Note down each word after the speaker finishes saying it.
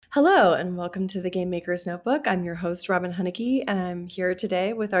Hello, and welcome to the Game Maker's Notebook. I'm your host, Robin Hunnicky, and I'm here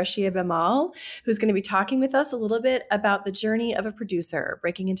today with Arshea Bimal, who's going to be talking with us a little bit about the journey of a producer,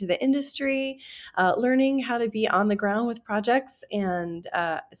 breaking into the industry, learning how to be on the ground with projects, and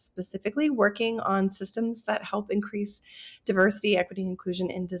specifically working on systems that help increase diversity, equity, and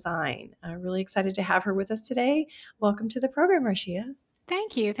inclusion in design. Really excited to have her with us today. Welcome to the program, Arshea.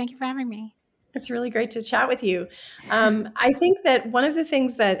 Thank you. Thank you for having me. It's really great to chat with you. I think that one of the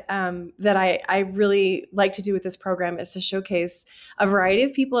things that I really like to do with this program is to showcase a variety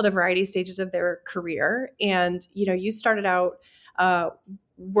of people at a variety of stages of their career. And you started out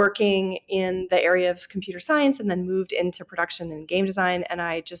working in the area of computer science and then moved into production and game design. And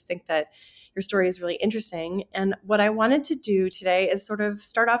I just think that your story is really interesting. And what I wanted to do today is sort of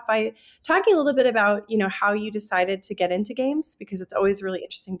start off by talking a little bit about how you decided to get into games, because it's always really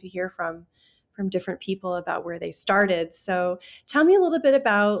interesting to hear from different people about where they started. So tell me a little bit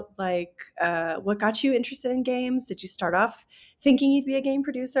about what got you interested in games. Did you start off thinking you'd be a game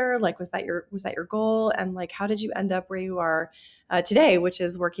producer? Was that your goal? And how did you end up where you are today, which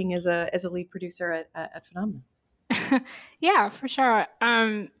is working as a lead producer at Funomena? Yeah, for sure.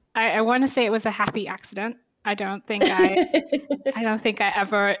 I want to say it was a happy accident. I don't think I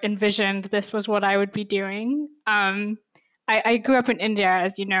ever envisioned this was what I would be doing. I grew up in India,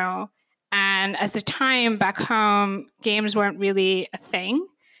 as you know, and at the time back home, games weren't really a thing.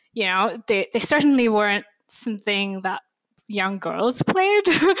 They certainly weren't something that young girls played,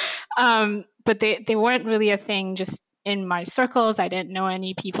 but they weren't really a thing just in my circles. I didn't know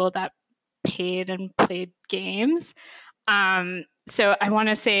any people that paid and played games. So I want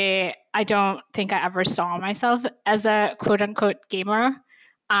to say I don't think I ever saw myself as a quote unquote gamer.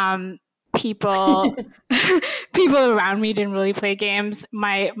 People around me didn't really play games.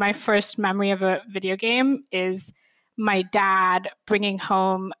 My first memory of a video game is my dad bringing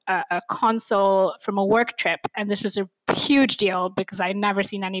home a console from a work trip. And this was a huge deal because I'd never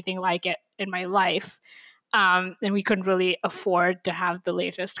seen anything like it in my life. And we couldn't really afford to have the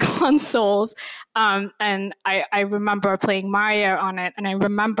latest consoles. And I remember playing Mario on it. And I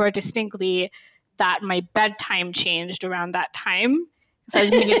remember distinctly that my bedtime changed around that time. So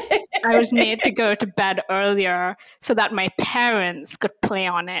I was made to go to bed earlier so that my parents could play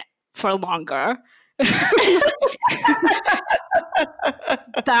on it for longer.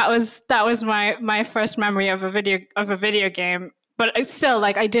 That was my first memory of a video game. But I still,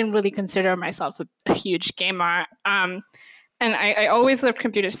 I didn't really consider myself a huge gamer. And I always loved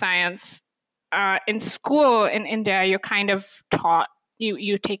computer science. In school in India, you're kind of taught,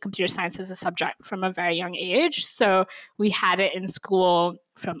 you take computer science as a subject from a very young age. So we had it in school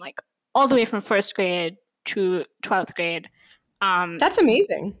from all the way from first grade to 12th grade. That's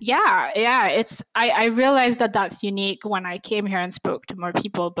amazing. Yeah. I realized that that's unique when I came here and spoke to more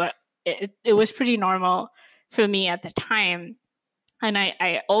people, but it was pretty normal for me at the time. And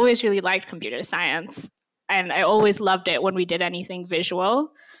I always really liked computer science, and I always loved it when we did anything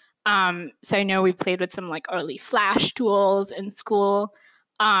visual. So I know we played with some early Flash tools in school,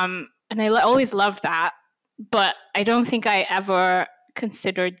 and I always loved that. But I don't think I ever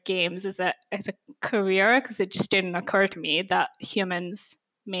considered games as a career, because it just didn't occur to me that humans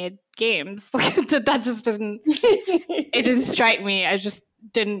made games. That just didn't. It didn't strike me. I just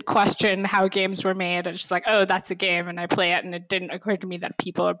didn't question how games were made. I was just oh, that's a game, and I play it, and it didn't occur to me that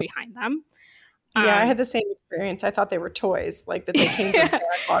people are behind them. Yeah, I had the same experience. I thought they were toys, that they came from Santa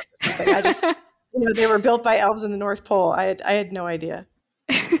Claus or something. I just, they were built by elves in the North Pole. I had no idea.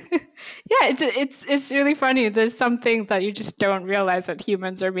 Yeah, it's really funny. There's some things that you just don't realize that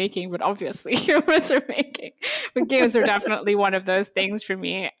humans are making, but obviously humans are making. But games are definitely one of those things for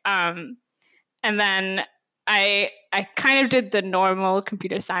me. And then I kind of did the normal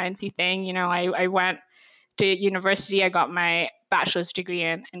computer sciencey thing. I went to university. I got my bachelor's degree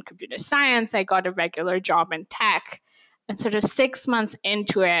in computer science. I got a regular job in tech. And sort of 6 months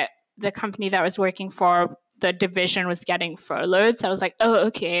into it, the company that I was working for, the division was getting furloughed. So I was oh,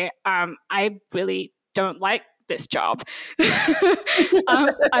 okay, I really don't like this job.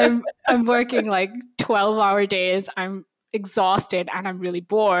 I'm working 12-hour days. I'm exhausted and I'm really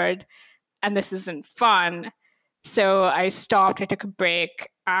bored, and this isn't fun. So I stopped. I took a break,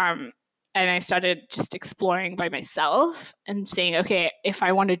 and I started just exploring by myself and saying, okay, if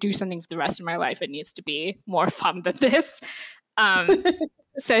I want to do something for the rest of my life, it needs to be more fun than this.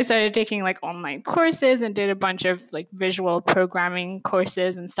 So I started taking online courses and did a bunch of visual programming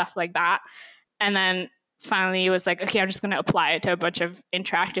courses and stuff like that. And then finally it was okay, I'm just going to apply it to a bunch of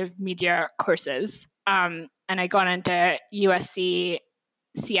interactive media courses. And I got into USC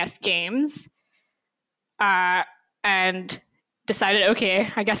CS Games. And decided, okay,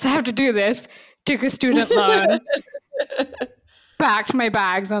 I guess I have to do this. Took a student loan, packed my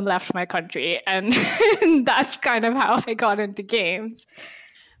bags, and left my country. And that's kind of how I got into games.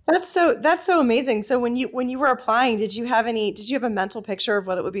 That's so amazing. So when you were applying, did you have a mental picture of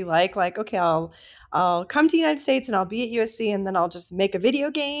what it would be like? Like, okay, I'll come to the United States and I'll be at USC and then I'll just make a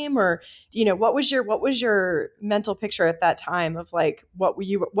video game, or what was your mental picture at that time of like what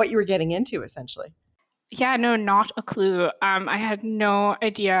you were getting into essentially? Yeah, no, not a clue. I had no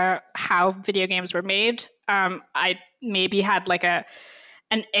idea how video games were made. I maybe had like an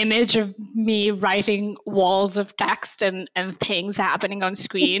image of me writing walls of text and things happening on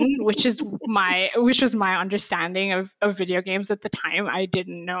screen, which was my understanding of video games at the time. I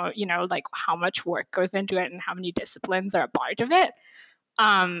didn't know, like how much work goes into it and how many disciplines are a part of it.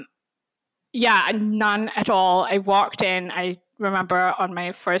 Yeah, none at all. I walked in, I remember on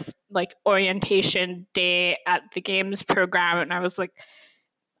my first like orientation day at the games program, and I was like,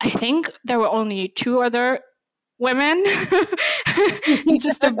 I think there were only 2 other women,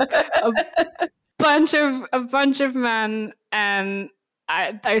 just a bunch of men, and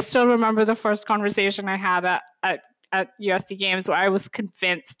I still remember the first conversation I had at USC Games where I was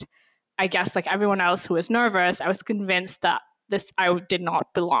convinced, I guess like everyone else who was nervous, I was convinced that I did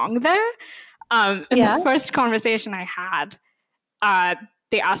not belong there. The first conversation I had,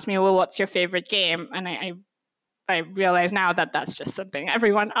 they asked me, well, what's your favorite game? And I realize now that that's just something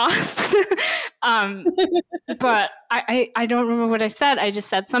everyone asks. But I don't remember what I said. I just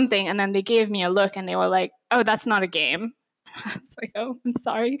said something, and then they gave me a look and they were like, oh, that's not a game. I was like, oh, I'm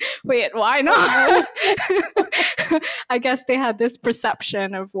sorry. Wait, why not? I guess they had this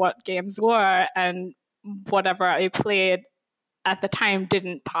perception of what games were, and whatever I played at the time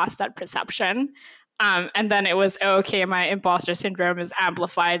didn't pass that perception. And then it was, okay, my imposter syndrome is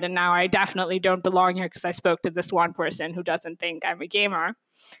amplified, and now I definitely don't belong here because I spoke to this one person who doesn't think I'm a gamer.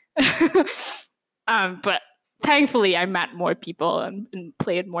 But thankfully, I met more people and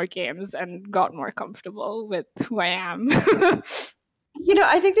played more games and got more comfortable with who I am.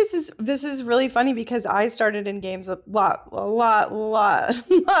 I think this is really funny because I started in games a lot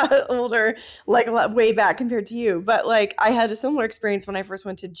older, like way back compared to you. But like I had a similar experience when I first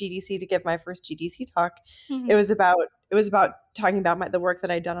went to GDC to give my first GDC talk. Mm-hmm. It was about talking about the work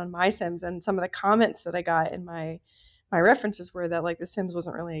that I'd done on my Sims, and some of the comments that I got in my references were that like the Sims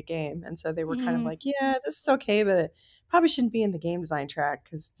wasn't really a game, and so they were kind of like, yeah, this is okay, but it probably shouldn't be in the game design track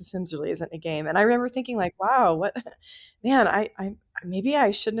because the Sims really isn't a game. And I remember thinking like, wow, what, man, maybe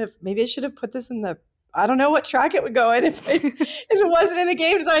I should have put this in the, I don't know what track it would go in if it wasn't in the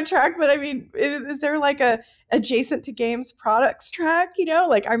game design track. But I mean, is there like a adjacent to games products track?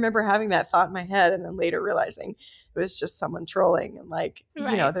 Like I remember having that thought in my head and then later realizing it was just someone trolling, and like,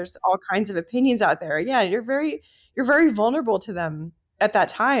 right. There's all kinds of opinions out there. Yeah. You're very vulnerable to them at that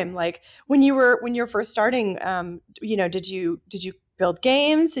time. Like when you were first starting, did you build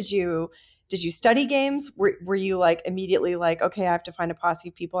games? Did you study games? Were you like immediately like, okay, I have to find a posse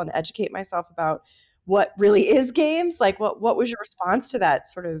of people and educate myself about what really is games? Like what was your response to that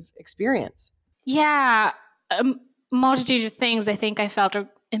sort of experience? Yeah, a multitude of things. I think I felt an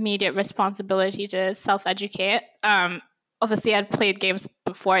immediate responsibility to self-educate. Obviously I'd played games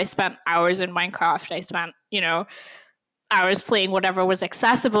before. I spent hours in Minecraft. I spent, hours playing whatever was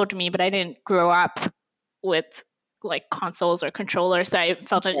accessible to me, but I didn't grow up with like consoles or controllers. So I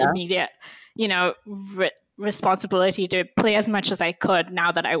felt an immediate, responsibility to play as much as I could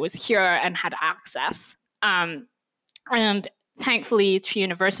now that I was here and had access. And thankfully through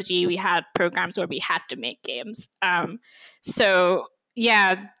university, we had programs where we had to make games. So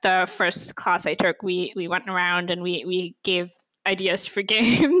yeah, the first class I took, we went around and we gave ideas for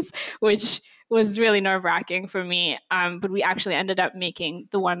games, which was really nerve-wracking for me. But we actually ended up making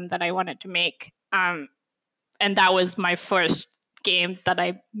the one that I wanted to make. And that was my first game that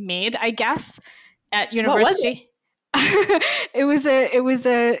I made, I guess, at university. What was it? It was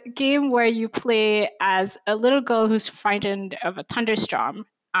a game where you play as a little girl who's frightened of a thunderstorm.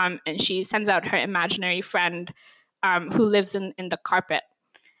 And she sends out her imaginary friend who lives in the carpet.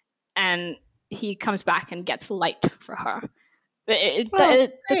 And he comes back and gets light for her. The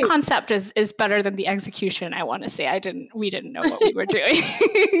concept is better than the execution, I want to say. We didn't know what we were doing.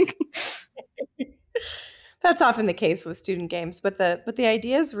 That's often the case with student games, but the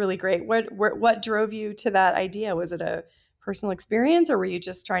idea is really great. What drove you to that idea? Was it a personal experience, or were you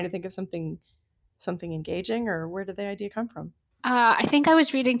just trying to think of something engaging, or where did the idea come from? I think I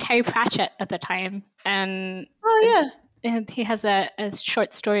was reading Terry Pratchett at the time, and and he has a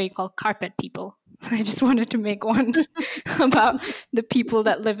short story called Carpet People. I just wanted to make one about the people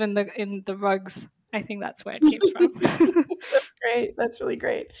that live in the rugs. I think that's where it came from. That's great. That's really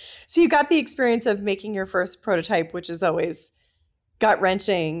great. So you got the experience of making your first prototype, which is always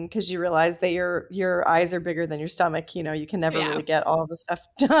gut-wrenching because you realize that your eyes are bigger than your stomach. You can never really get all of the stuff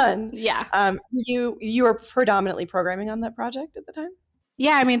done. Yeah. You were predominantly programming on that project at the time?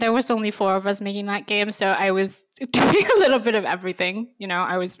 Yeah, I mean, there was only 4 of us making that game, so I was doing a little bit of everything.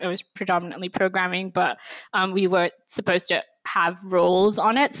 I was predominantly programming, but we were supposed to have roles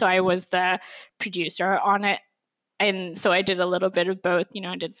on it, so I was the producer on it. And so I did a little bit of both.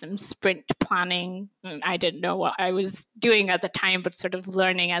 I did some sprint planning, and I didn't know what I was doing at the time, but sort of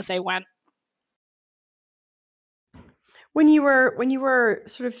learning as I went. When you were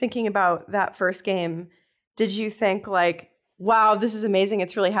sort of thinking about that first game, did you think like, wow, this is amazing,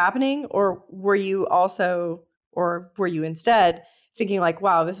 it's really happening? Or were you instead thinking like,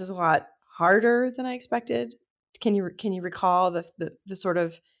 wow, this is a lot harder than I expected? Can you recall the sort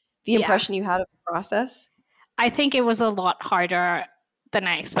of the impression you had of the process? I think it was a lot harder than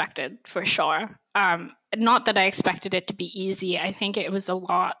I expected, for sure. Not that I expected it to be easy. I think it was a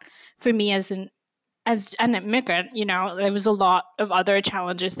lot for me as an immigrant. There was a lot of other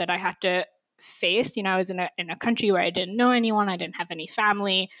challenges that I had to face. I was in a country where I didn't know anyone. I didn't have any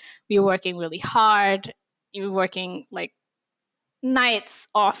family. We were working really hard. We were working like nights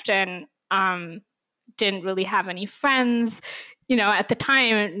often. Didn't really have any friends. At the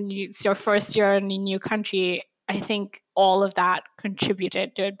time, it's your first year in a new country. I think all of that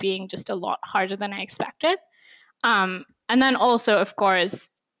contributed to it being just a lot harder than I expected. And then also, of course,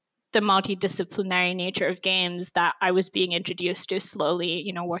 the multidisciplinary nature of games that I was being introduced to slowly,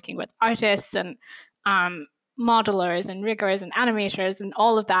 working with artists and modelers and riggers and animators and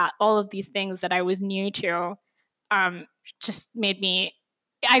all of these things that I was new to, just made me,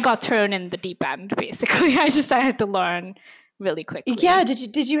 I got thrown in the deep end, basically. I had to learn really quickly. Yeah.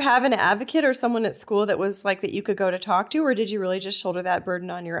 Did you have an advocate or someone at school that was like that you could go to talk to, or did you really just shoulder that burden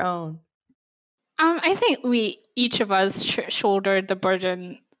on your own? I think each of us shouldered the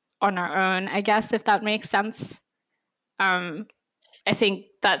burden on our own, I guess, if that makes sense. I think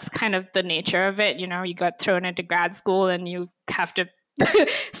that's kind of the nature of it. You got thrown into grad school and you have to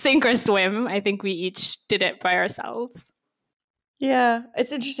sink or swim. I think we each did it by ourselves. Yeah,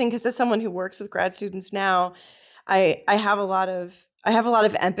 it's interesting because as someone who works with grad students now, I have a lot of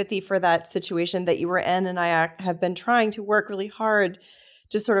empathy for that situation that you were in, and I have been trying to work really hard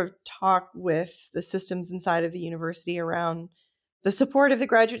to sort of talk with the systems inside of the university around the support of the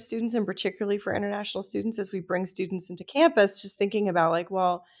graduate students, and particularly for international students as we bring students into campus, just thinking about like,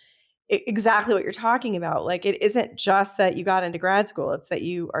 well, exactly what you're talking about. Like, it isn't just that you got into grad school, it's that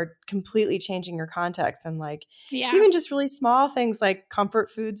you are completely changing your context, and like even just really small things like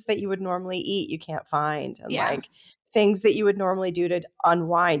comfort foods that you would normally eat you can't find, and like things that you would normally do to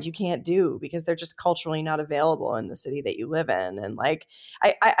unwind you can't do because they're just culturally not available in the city that you live in. And like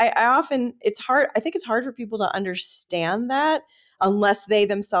I often, it's hard, I think it's hard for people to understand that unless they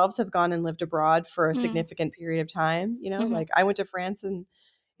themselves have gone and lived abroad for a significant period of time. Like I went to France in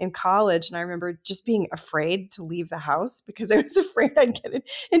college, and I remember just being afraid to leave the house because I was afraid I'd get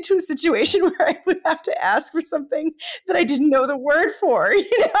into a situation where I would have to ask for something that I didn't know the word for,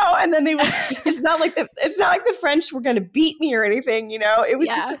 and then they would, it's not like the French were going to beat me or anything, it was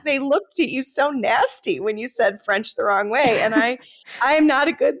just that they looked at you so nasty when you said French the wrong way. And I am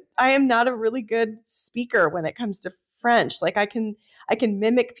not a really good speaker when it comes to French. Like I can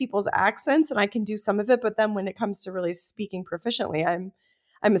mimic people's accents and I can do some of it, but then when it comes to really speaking proficiently,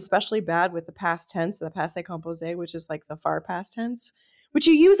 I'm especially bad with the past tense, the passé composé, which is like the far past tense, which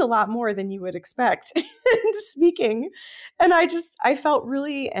you use a lot more than you would expect in speaking. And I felt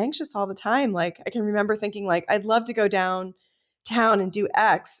really anxious all the time. Like I can remember thinking like, I'd love to go downtown and do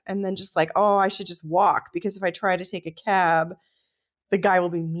X, and then just like, oh, I should just walk because if I try to take a cab, the guy will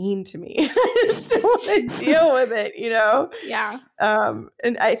be mean to me. I just don't want to deal with it, Yeah.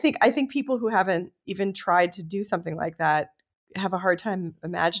 And I think people who haven't even tried to do something like that have a hard time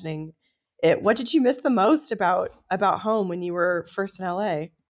imagining it. What did you miss the most about home when you were first in LA?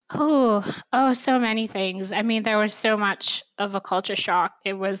 Oh, so many things. I mean, there was so much of a culture shock.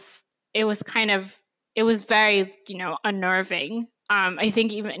 It was very, unnerving. I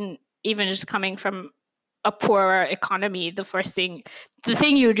think even just coming from a poorer economy, the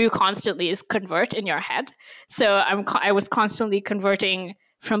thing you do constantly is convert in your head. So I was constantly converting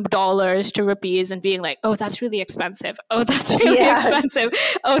from dollars to rupees and being like, oh, that's really expensive. Oh, that's really expensive.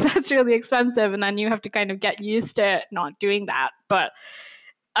 Oh, that's really expensive. And then you have to kind of get used to not doing that. But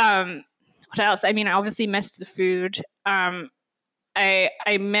what else? I mean, I obviously missed the food. I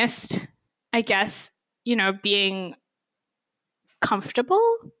missed, I guess, being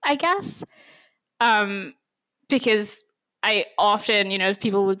comfortable, I guess. Because I often,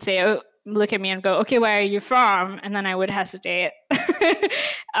 people would say, oh, look at me and go, okay, where are you from? And then I would hesitate.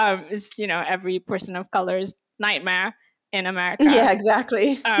 It's, every person of color's nightmare in America. Yeah,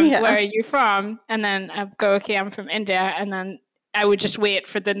 exactly. Where are you from? And then I'd go, okay, I'm from India. And then I would just wait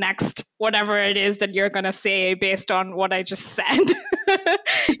for the next whatever it is that you're going to say based on what I just said.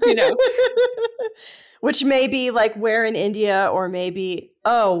 Which may be like where in India, or maybe,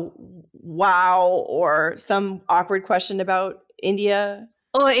 oh, wow, or some awkward question about India.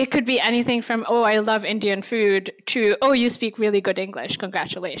 Oh, it could be anything from, oh, I love Indian food, to, oh, you speak really good English.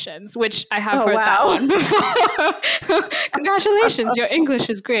 Congratulations, which I have heard that one before. Congratulations, your English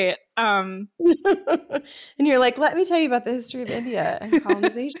is great. And you're like, let me tell you about the history of India and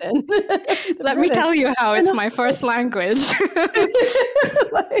colonization. Let me tell you how it's my first language.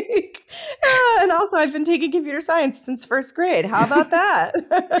 And also I've been taking computer science since first grade. How about that?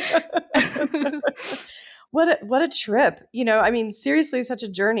 What a trip, I mean, seriously, such a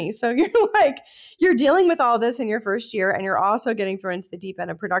journey. So you're dealing with all this in your first year, and you're also getting thrown into the deep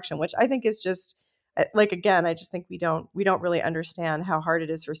end of production, which I think is just again, I just think we don't really understand how hard it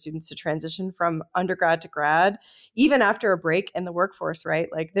is for students to transition from undergrad to grad, even after a break in the workforce, right?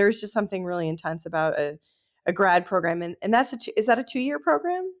 Like there's just something really intense about a grad program. And that's is that a 2-year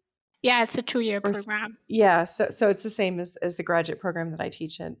program? Yeah, it's a 2-year program. Yeah. So it's the same as the graduate program that I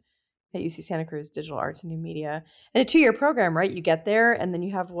teach at UC Santa Cruz, Digital Arts and New Media. And a 2-year program, right? You get there and then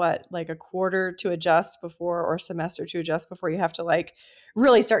you have like a quarter to adjust before, or a semester to adjust before you have to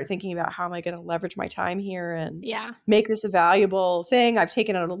really start thinking about, how am I going to leverage my time here and make this a valuable thing? I've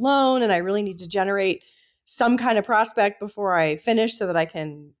taken out a loan and I really need to generate some kind of prospect before I finish so that I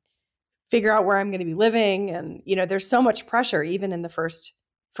can figure out where I'm going to be living. And, there's so much pressure even in the first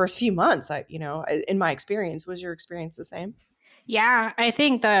few months. In my experience. Was your experience the same? Yeah, I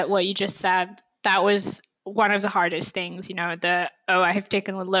think that what you just said, that was one of the hardest things, I have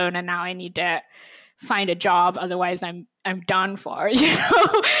taken a loan and now I need to find a job, otherwise I'm done for,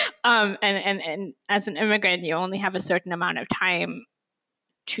 and as an immigrant, you only have a certain amount of time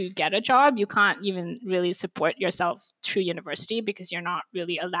to get a job. You can't even really support yourself through university because you're not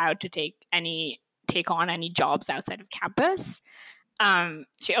really allowed to take on any jobs outside of campus. So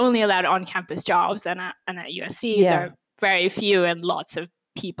you're only allowed on-campus jobs, and at USC, there are very few and lots of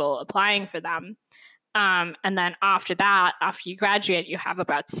people applying for them. And then after that, after you graduate, you have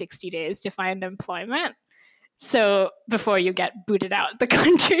about 60 days to find employment. So before you get booted out the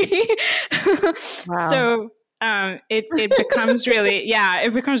country. Wow. So it becomes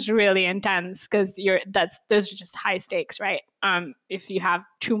really intense because those are just high stakes, right? If you have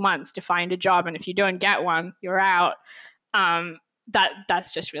 2 months to find a job and if you don't get one, you're out.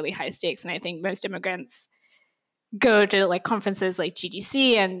 That's just really high stakes. And I think most immigrants go to conferences like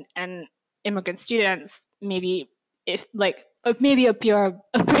GDC and immigrant students, maybe if you're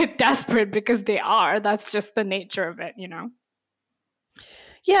a bit desperate because they are. That's just the nature of it,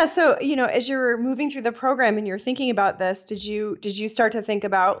 Yeah. So, as you're moving through the program and you're thinking about this, did you start to think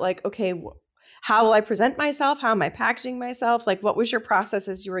about okay, how will I present myself? How am I packaging myself? What was your process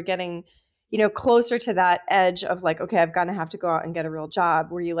as you were getting, closer to that edge of okay, I'm going to have to go out and get a real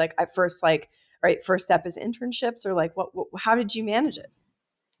job? Were you at first all right, first step is internships, or how did you manage it?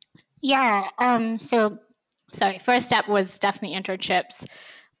 Yeah. First step was definitely internships,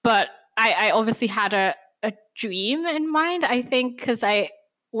 but I obviously had a dream in mind, I think, because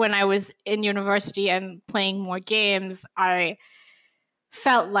when I was in university and playing more games, I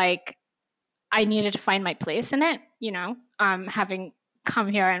felt like I needed to find my place in it, having come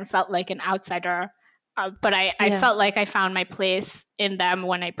here and felt like an outsider. But I felt like I found my place in them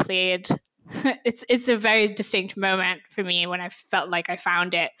when I played. It's a very distinct moment for me when I felt like I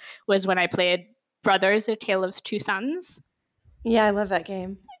found it, was when I played Brothers, A Tale of Two Sons. Yeah, I love that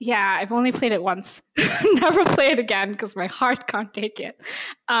game. Yeah, I've only played it once. Never play it again because my heart can't take it.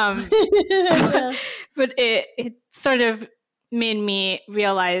 But it sort of made me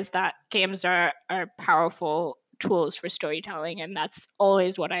realize that games are powerful tools for storytelling, and that's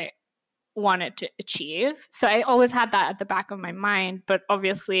always what I wanted to achieve. So I always had that at the back of my mind, but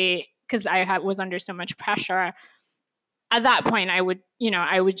obviously, because I was under so much pressure, at that point I was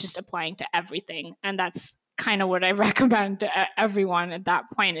just applying to everything, and that's kind of what I recommend to everyone at that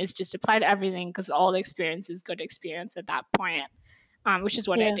point, is just apply to everything, because all the experience is good experience at that point, which is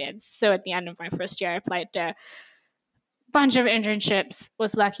what I did. So at the end of my first year, I applied to a bunch of internships,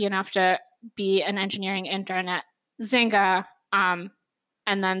 was lucky enough to be an engineering intern at Zynga, and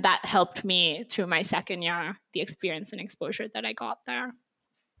then that helped me through my second year, the experience and exposure that I got there.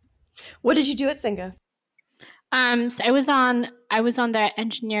 What did you do at Zynga? So I was on the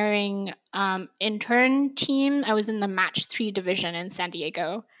engineering intern team. I was in the Match 3 division in San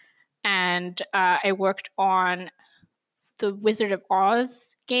Diego, and I worked on the Wizard of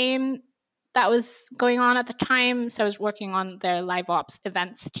Oz game that was going on at the time. So I was working on their live ops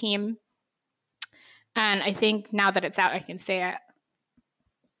events team, and I think now that it's out, I can say it.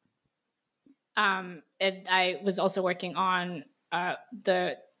 I was also working on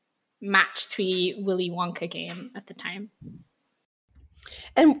the Match 3 Willy Wonka game at the time.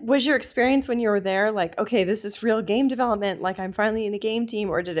 And was your experience when you were there like, okay, this is real game development, like I'm finally in a game team,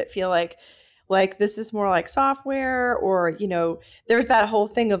 or did it feel like this is more like software, or there's that whole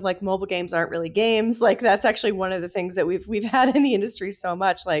thing of like mobile games aren't really games, like that's actually one of the things that we've had in the industry so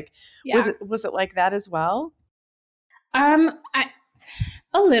much, like was it like that as well?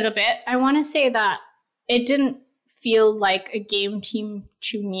 A little bit. I want to say that it didn't feel like a game team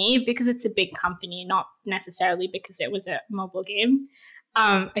to me because it's a big company, not necessarily because it was a mobile game.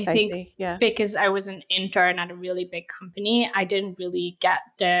 I think see. Yeah. because I was an intern at a really big company, I didn't really get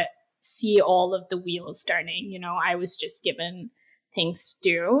to see all of the wheels turning. I was just given things to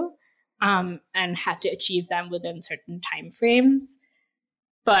do and had to achieve them within certain time frames.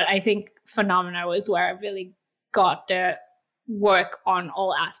 But I think Funomena was where I really got to work on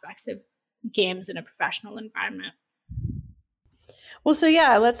all aspects of games in a professional environment. Well, so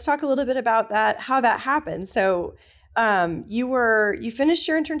yeah, let's talk a little bit about that, how that happened. So you finished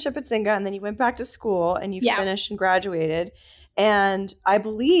your internship at Zynga, and then you went back to school and you finished and graduated. And I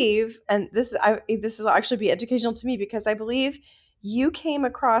believe, and this will actually be educational to me, because I believe you came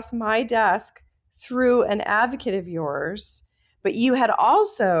across my desk through an advocate of yours, but you had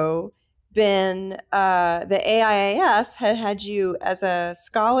also been, the AIAS had you as a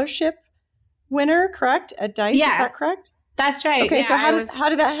scholarship winner, correct? At DICE, is that correct? That's right. Okay, so how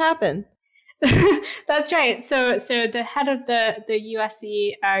did that happen? That's right. So the head of the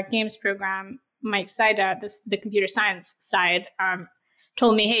USC games program, Mike Saida, the computer science side,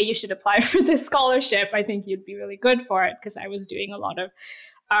 told me, hey, you should apply for this scholarship. I think you'd be really good for it, because I was doing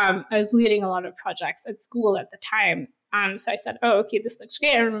I was leading a lot of projects at school at the time. So I said, oh, okay, this looks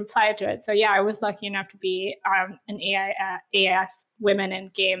great, and applied to it. So yeah, I was lucky enough to be an AIS Women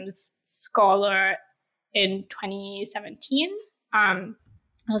in Games scholar in 2017.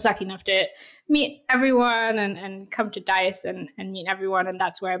 I was lucky enough to meet everyone and come to DICE and meet everyone. And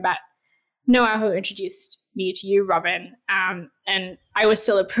that's where I met Noah, who introduced me to you, Robin. And I was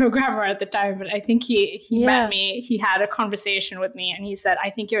still a programmer at the time, but I think he met me. He had a conversation with me, and he said, I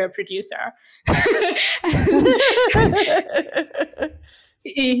think you're a producer.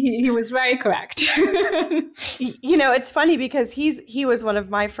 He was very correct. It's funny because he was one of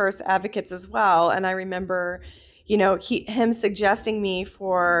my first advocates as well. And I remember, him suggesting me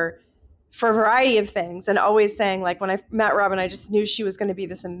for a variety of things, and always saying, like, when I met Robin, I just knew she was going to be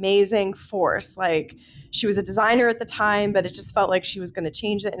this amazing force. Like, she was a designer at the time, but it just felt like she was going to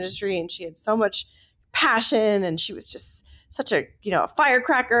change the industry, and she had so much passion, and she was just such a, a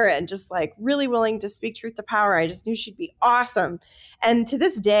firecracker, and just like really willing to speak truth to power. I just knew she'd be awesome. And to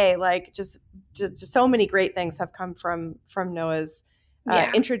this day, like, just so many great things have come from Noah's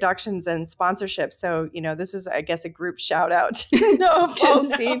introductions and sponsorships. So, this is, I guess, a group shout out to Noah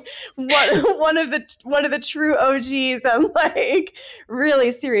Falstein, one of the true OGs and like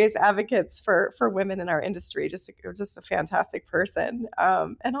really serious advocates for women in our industry. Just a fantastic person,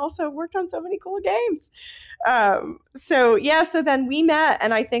 and also worked on so many cool games. So then we met,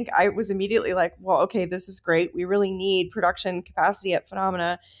 and I think I was immediately like, well, okay, this is great. We really need production capacity at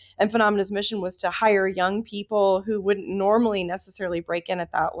Funomena, and Funomena's mission was to hire young people who wouldn't normally necessarily break in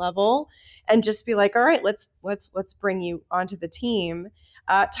at that level, and just be like, all right, let's bring you onto the team.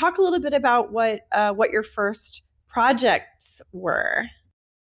 Talk a little bit about what your first projects were.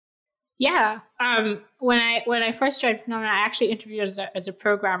 Yeah. When I first joined Funomena, I actually interviewed as a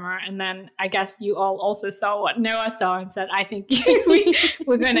programmer, and then I guess you all also saw what Noah saw and said, I think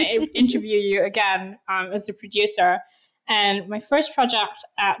we're going to interview you again as a producer. And my first project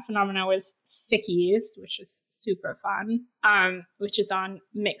at Funomena was Stickies, which is super fun, which is on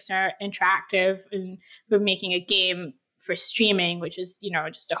Mixer Interactive, and we're making a game for streaming, which is,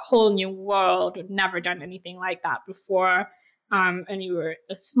 just a whole new world. We've never done anything like that before. And we were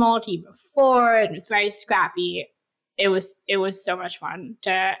a small team of 4, and it was very scrappy. It was so much fun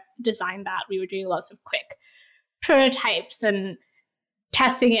to design that. We were doing lots of quick prototypes and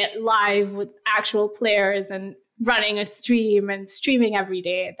testing it live with actual players, and running a stream and streaming every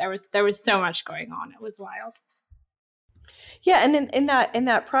day. There was so much going on. It was wild. Yeah, and in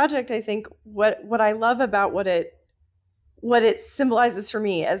that project, I think what I love about what it symbolizes for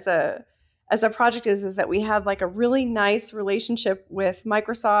me as a as a project is that we had like a really nice relationship with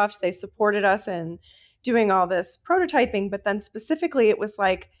Microsoft. They supported us in doing all this prototyping, but then specifically it was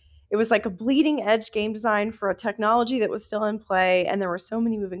like a bleeding edge game design for a technology that was still in play, and there were so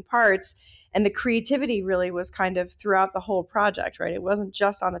many moving parts, and the creativity really was kind of throughout the whole project, right? It wasn't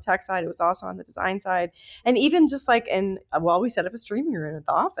just on the tech side, it was also on the design side. And even just like we set up a streaming room at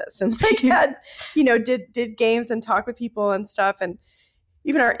the office and like had, did games and talk with people and stuff. And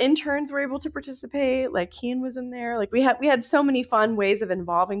even our interns were able to participate. Like Kian was in there. Like we had so many fun ways of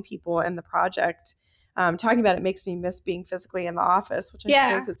involving people in the project. Talking about it makes me miss being physically in the office, which I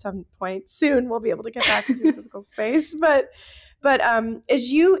suppose at some point soon we'll be able to get back into a physical space. But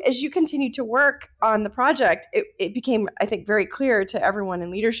as you continued to work on the project, it became, I think, very clear to everyone in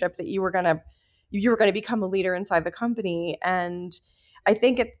leadership that you were going to become a leader inside the company. And I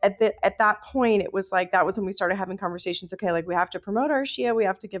think at that point, it was like, that was when we started having conversations. Okay, like we have to promote Arshea, we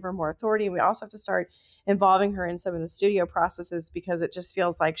have to give her more authority, and we also have to start involving her in some of the studio processes, because it just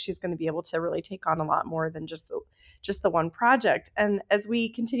feels like she's going to be able to really take on a lot more than just the one project. And as we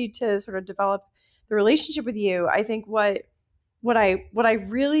continued to sort of develop the relationship with you, I think what I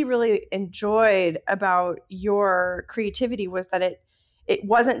really, really enjoyed about your creativity was that it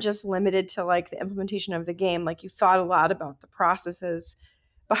wasn't just limited to like the implementation of the game. Like you thought a lot about the processes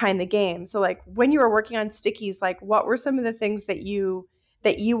behind the game. So like when you were working on Stickies, like what were some of the things that you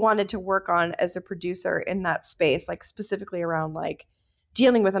wanted to work on as a producer in that space, like specifically around like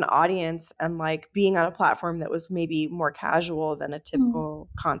dealing with an audience and like being on a platform that was maybe more casual than a typical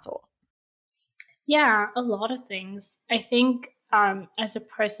console? Yeah, a lot of things. I think as a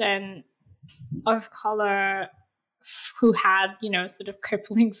person of color who had, sort of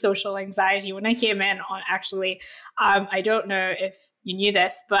crippling social anxiety when I came in on I don't know if you knew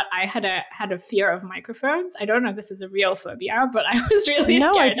this, but I had a fear of microphones. I don't know if this is a real phobia, but I was really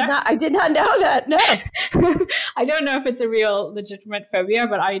scared. No, I did not know that. No. I don't know if it's a real legitimate phobia,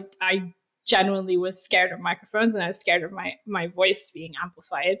 but I genuinely was scared of microphones, and I was scared of my voice being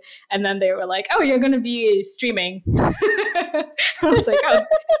amplified. And then they were like, "Oh, you're going to be streaming." I was like, "Oh,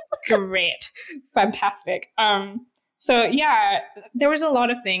 great. Fantastic." So yeah, there was a lot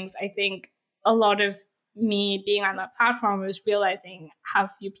of things. I think a lot of me being on that platform was realizing how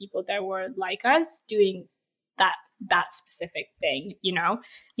few people there were like us doing that specific thing, Yeah.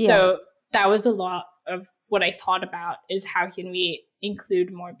 So that was a lot of what I thought about, is how can we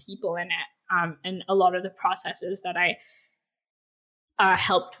include more people in it? And a lot of the processes that I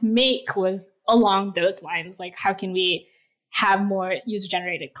helped make was along those lines. Like, how can we have more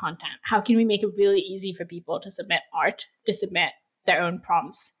user-generated content? How can we make it really easy for people to submit art, to submit their own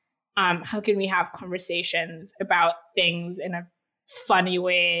prompts? How can we have conversations about things in a funny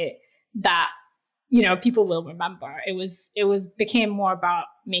way that people will remember? It became more about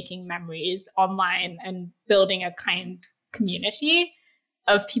making memories online and building a kind community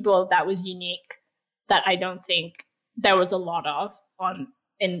of people that was unique, that I don't think there was a lot of on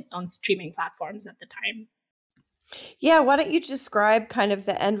streaming platforms at the time. Yeah, why don't you describe kind of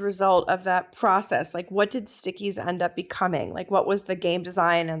the end result of that process? Like, what did Stickies end up becoming? Like, what was the game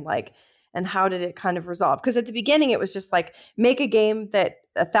design, and how did it kind of resolve? Because at the beginning, it was just like, make a game that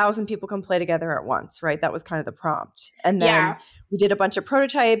 1,000 people can play together at once, right? That was kind of the prompt. And then we did a bunch of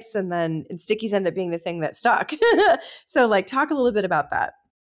prototypes, and Stickies ended up being the thing that stuck. So like, talk a little bit about that.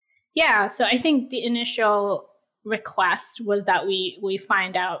 Yeah, so I think the initial request was that we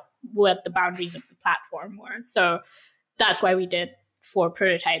find out what the boundaries of the platform were. So that's why we did 4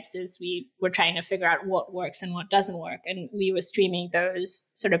 prototypes, is we were trying to figure out what works and what doesn't work. And we were streaming those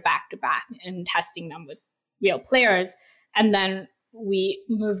sort of back to back and testing them with real players. And then we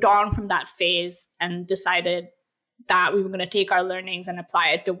moved on from that phase and decided that we were going to take our learnings and apply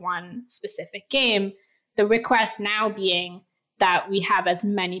it to one specific game. The request now being that we have as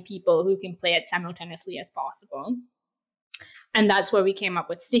many people who can play it simultaneously as possible. And that's where we came up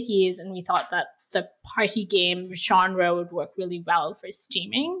with Stickies, and we thought that the party game genre would work really well for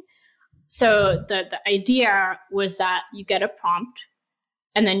streaming. So the idea was that you get a prompt,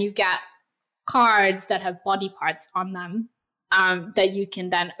 and then you get cards that have body parts on them that you can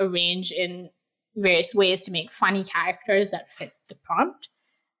then arrange in various ways to make funny characters that fit the prompt.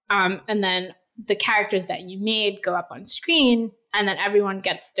 And then the characters that you made go up on screen, and then everyone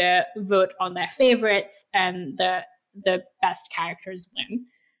gets to vote on their favorites, and the best characters win.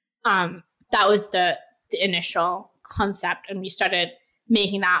 That was the initial concept, and we started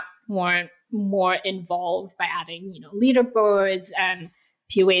making that more involved by adding, leaderboards and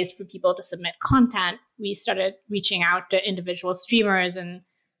few ways for people to submit content. We started reaching out to individual streamers and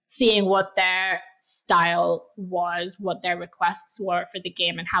seeing what their style was, what their requests were for the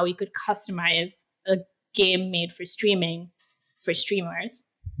game, and how we could customize a game made for streaming for streamers.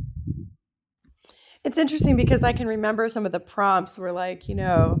 It's interesting because I can remember some of the prompts were like,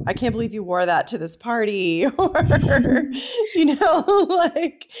 I can't believe you wore that to this party, or,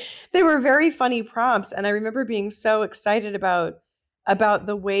 like they were very funny prompts. And I remember being so excited about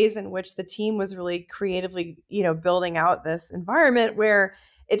the ways in which the team was really creatively, building out this environment where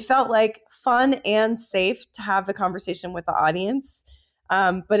it felt like fun and safe to have the conversation with the audience.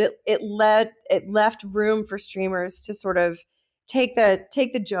 But it left room for streamers to sort of take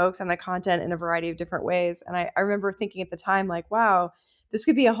the jokes and the content in a variety of different ways. And I remember thinking at the time, like, wow, this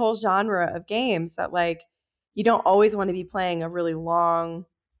could be a whole genre of games that, like, you don't always want to be playing a really long,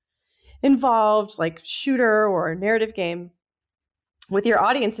 involved, like, shooter or narrative game with your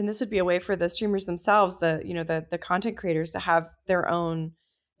audience. And this would be a way for the streamers themselves, the content creators, to have their own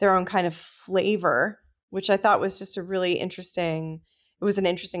kind of flavor, which I thought was just it was an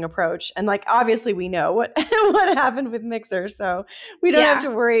interesting approach. And, like, obviously we know what happened with Mixer, so we don't have to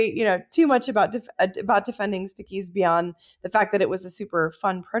worry, too much about defending Stickies beyond the fact that it was a super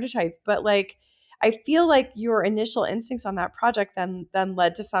fun prototype. But, like, I feel like your initial instincts on that project then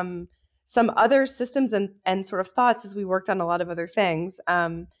led to some other systems and sort of thoughts as we worked on a lot of other things.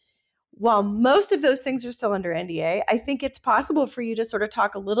 While most of those things are still under NDA, I think it's possible for you to sort of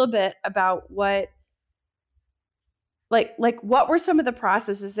talk a little bit about what were some of the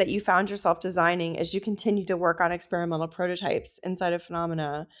processes that you found yourself designing as you continue to work on experimental prototypes inside of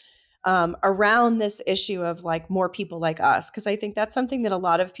Funomena, around this issue of, like, more people like us? Because I think that's something that a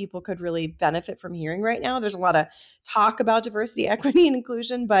lot of people could really benefit from hearing right now. There's a lot of talk about diversity, equity, and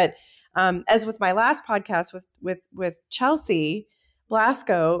inclusion, but as with my last podcast with Chelsea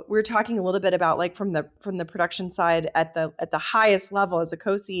Blasco, we were talking a little bit about, like, from the production side at the highest level as a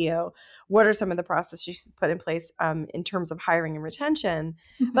co-CEO, what are some of the processes you should put in place in terms of hiring and retention.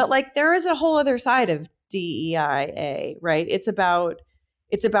 Mm-hmm. But, like, there is a whole other side of DEIA, right? It's about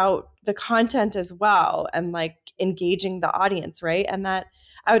the content as well, and, like, engaging the audience, right? And that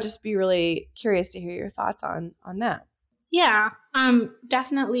I would just be really curious to hear your thoughts on that. Yeah,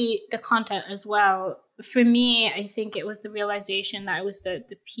 definitely the content as well. For me, I think it was the realization that it was the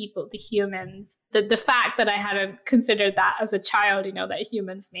people, the humans, the fact that I hadn't considered that as a child, that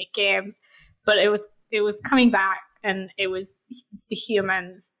humans make games, but it was coming back, and it was the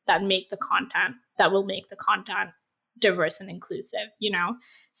humans that make the content, that will make the content diverse and inclusive,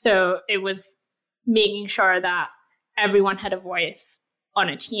 So it was making sure that everyone had a voice on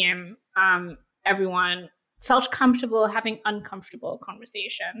a team. Everyone felt comfortable having uncomfortable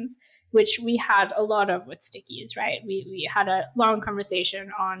conversations, which we had a lot of with Stickies, right? We had a long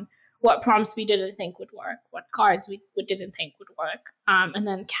conversation on what prompts we didn't think would work, what cards we didn't think would work, and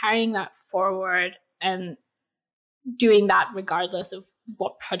then carrying that forward and doing that regardless of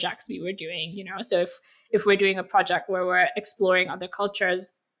what projects we were doing, So if we're doing a project where we're exploring other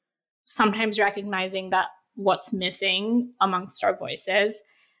cultures, sometimes recognizing that what's missing amongst our voices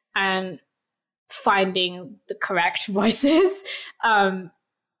and finding the correct voices,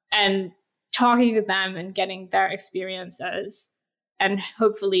 and talking to them and getting their experiences and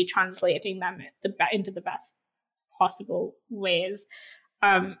hopefully translating them into the best possible ways.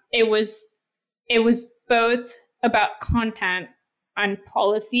 It was both about content and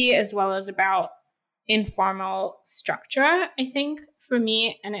policy, as well as about informal structure, I think, for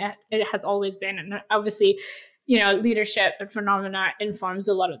me. And it has always been. And obviously, leadership and Funomena informs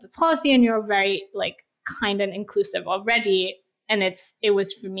a lot of the policy, and you're very, like, kind and inclusive already. And it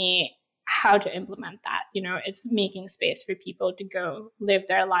was for me how to implement that. It's making space for people to go live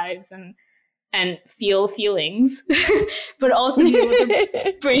their lives and feel feelings, but also be able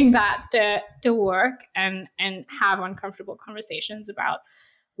to bring that to work and have uncomfortable conversations about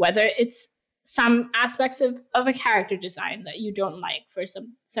whether it's some aspects of a character design that you don't like for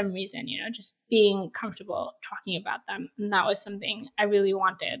some reason, just being comfortable talking about them. And that was something I really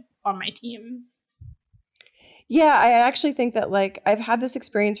wanted on my teams. Yeah, I actually think that, like, I've had this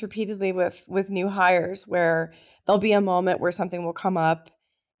experience repeatedly with new hires where there'll be a moment where something will come up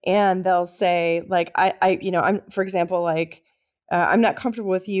and they'll say, like, I'm, for example, like, I'm not comfortable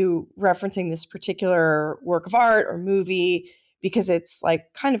with you referencing this particular work of art or movie because it's,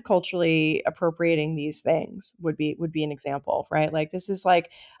 like, kind of culturally appropriating these things would be an example, right? Like, this is,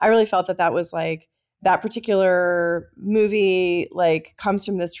 like, I really felt that was, like, that particular movie, like, comes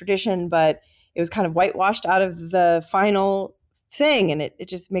from this tradition, but it was kind of whitewashed out of the final thing. And it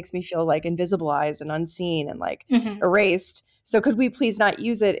just makes me feel, like, invisibilized and unseen and, like, erased So could we please not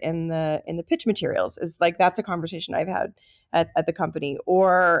use it in the pitch materials? Is like, that's a conversation I've had at the company.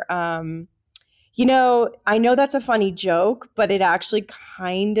 Or, I know that's a funny joke, but it actually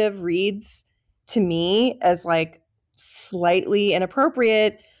kind of reads to me as like slightly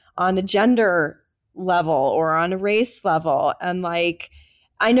inappropriate on a gender level or on a race level. And like,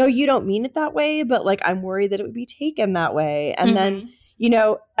 I know you don't mean it that way, but like, I'm worried that it would be taken that way. And then,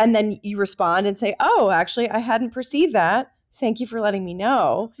 and then you respond and say, oh, actually, I hadn't perceived that. Thank you for letting me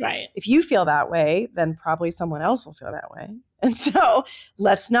know. Right. If you feel that way, then probably someone else will feel that way. And so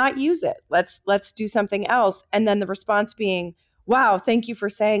let's not use it. Let's do something else. And then the response being, wow, thank you for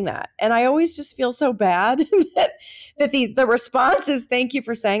saying that. And I always just feel so bad that the response is thank you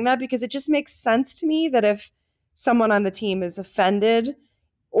for saying that, because it just makes sense to me that if someone on the team is offended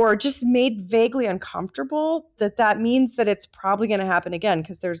or just made vaguely uncomfortable, that means that it's probably going to happen again,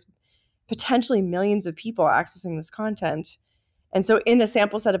 because there's potentially millions of people accessing this content. And so in a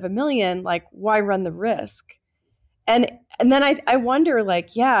sample set of 1 million, like, why run the risk? And then I wonder,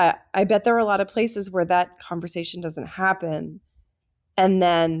 like, yeah, I bet there are a lot of places where that conversation doesn't happen. And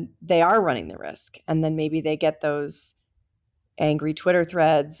then they are running the risk. And then maybe they get those angry Twitter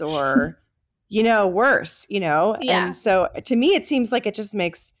threads or, worse, Yeah. And so to me, it seems like it just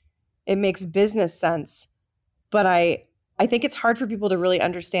makes business sense. But I think it's hard for people to really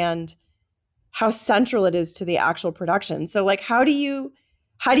understand how central it is to the actual production. So like, how do you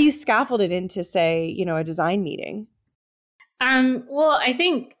scaffold it into, say, a design meeting? Well, I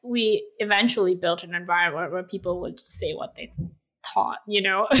think we eventually built an environment where people would just say what they thought,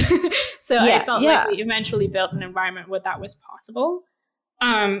 So I felt like we eventually built an environment where that was possible.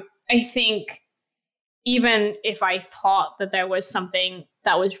 I think even if I thought that there was something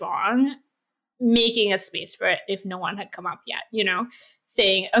that was wrong, making a space for it if no one had come up yet,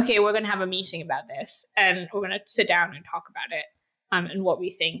 saying, okay, we're going to have a meeting about this and we're going to sit down and talk about it. And what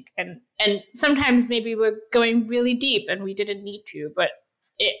we think. And sometimes maybe we're going really deep and we didn't need to, but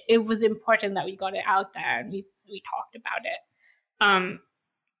it was important that we got it out there and we talked about it.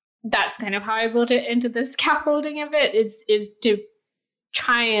 That's kind of how I built it into the scaffolding of it, is to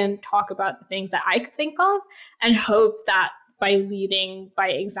try and talk about the things that I could think of and hope that by leading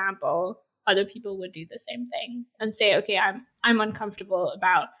by example, other people would do the same thing and say, okay, I'm uncomfortable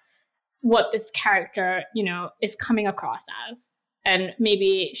about what this character, is coming across as. And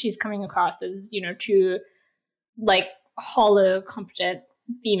maybe she's coming across as, too like hollow, competent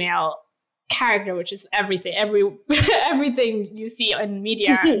female character, which is everything you see in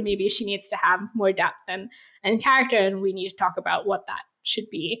media. And maybe she needs to have more depth and character, and we need to talk about what that should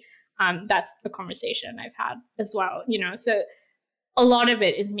be. That's a conversation I've had as well, So a lot of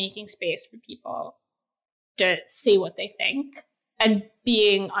it is making space for people to say what they think, and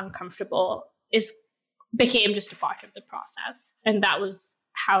being uncomfortable became just a part of the process. And that was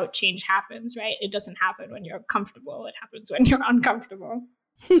how change happens, right? It doesn't happen when you're comfortable. It happens when you're uncomfortable.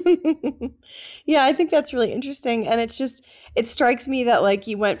 Yeah, I think that's really interesting. And it strikes me that like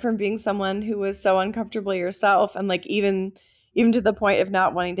you went from being someone who was so uncomfortable yourself and like even to the point of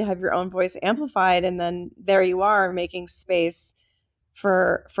not wanting to have your own voice amplified. And then there you are making space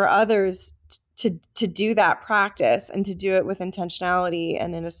for others to do that practice and to do it with intentionality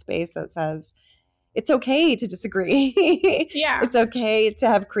and in a space that says, it's okay to disagree. Yeah. It's okay to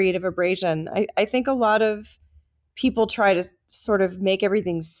have creative abrasion. I think a lot of people try to sort of make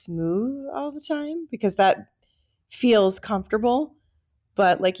everything smooth all the time because that feels comfortable.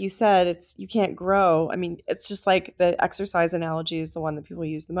 But like you said, you can't grow. I mean, it's just like the exercise analogy is the one that people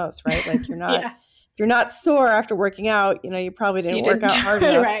use the most, right? Like you're not, if you're not sore after working out, you probably didn't work out hard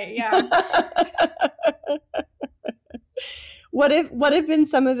enough. Right, yeah. What have been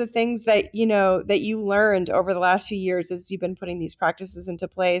some of the things that you learned over the last few years as you've been putting these practices into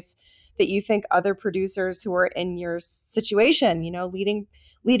place that you think other producers who are in your situation,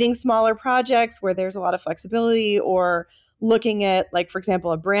 leading smaller projects where there's a lot of flexibility, or looking at, like, for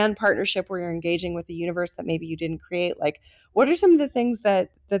example, a brand partnership where you're engaging with a universe that maybe you didn't create? Like, what are some of the things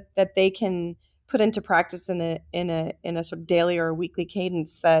that they can put into practice in a sort of daily or weekly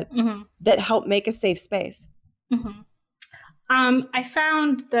cadence that help make a safe space? Mm-hmm. I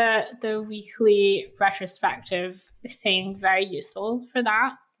found the weekly retrospective thing very useful for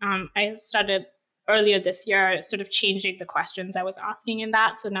that. I started earlier this year sort of changing the questions I was asking in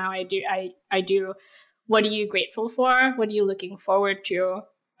that. So now I do what are you grateful for? What are you looking forward to?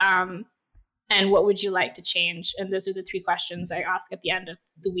 And what would you like to change? And those are the 3 questions I ask at the end of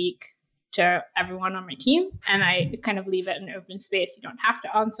the week to everyone on my team. And I kind of leave it in open space. You don't have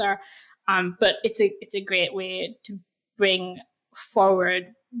to answer. But it's a great way to bring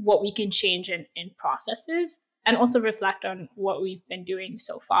forward what we can change in processes and also reflect on what we've been doing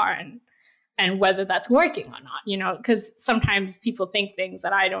so far and whether that's working or not, because sometimes people think things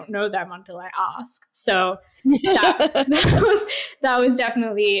that I don't know them until I ask. So that was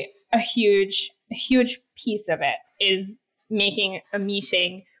definitely a huge piece of it, is making a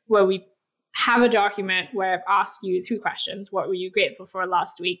meeting where we have a document where I've asked you 3 questions. What were you grateful for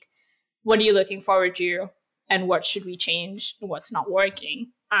last week? What are you looking forward to? And what should we change? What's not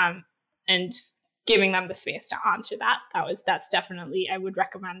working? And giving them the space to answer that. That's definitely, I would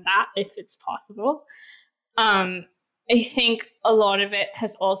recommend that if it's possible. I think a lot of my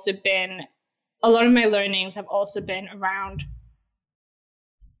learnings have also been around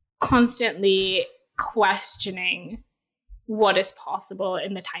constantly questioning what is possible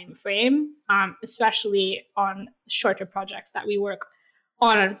in the time frame, especially on shorter projects that we work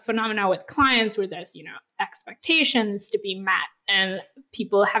on Funomena with clients, where there's expectations to be met and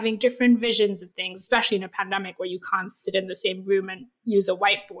people having different visions of things, especially in a pandemic where you can't sit in the same room and use a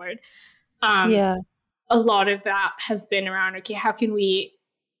whiteboard. A lot of that has been around, okay, how can we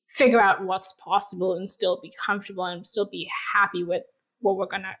figure out what's possible and still be comfortable and still be happy with what we're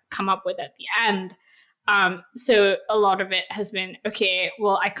going to come up with at the end. So a lot of it has been, okay,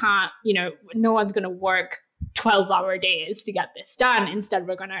 well, I can't, no one's going to work 12-hour days to get this done. Instead,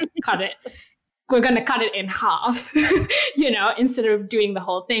 we're going to cut it. We're going to cut it in half, instead of doing the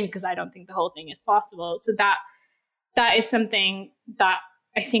whole thing, because I don't think the whole thing is possible. So that is something that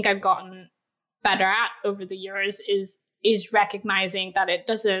I think I've gotten better at over the years, is recognizing that it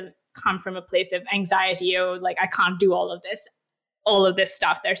doesn't come from a place of anxiety, like I can't do all of this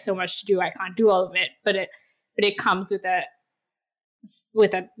stuff. There's so much to do. I can't do all of it. But it comes with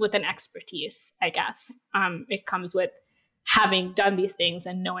an expertise, I guess. It comes with having done these things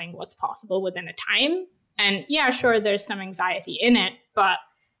and knowing what's possible within a time. And yeah, sure, there's some anxiety in it, but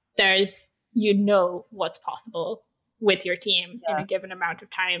there's, what's possible with your team in a given amount of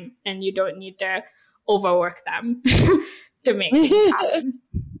time, and you don't need to overwork them to make things happen.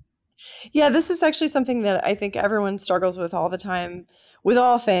 Yeah, this is actually something that I think everyone struggles with all the time with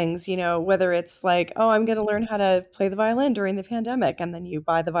all things, whether it's like, oh, I'm going to learn how to play the violin during the pandemic, and then you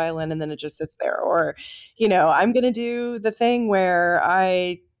buy the violin and then it just sits there. Or, I'm going to do the thing where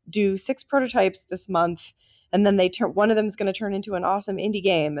I do 6 prototypes this month, and then one of them is going to turn into an awesome indie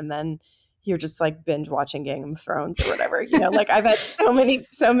game, and then you're just like binge watching Game of Thrones or whatever. Like I've had so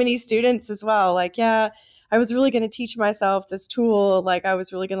many students as well. Like, yeah, I was really going to teach myself this tool. Like I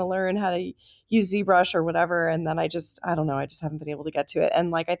was really going to learn how to use ZBrush or whatever. And then I don't know, I just haven't been able to get to it.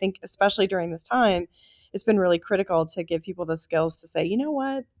 And like, I think especially during this time, it's been really critical to give people the skills to say, you know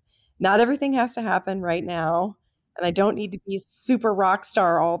what, not everything has to happen right now. And I don't need to be super rock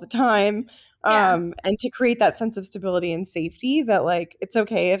star all the time. And to create that sense of stability and safety that like, it's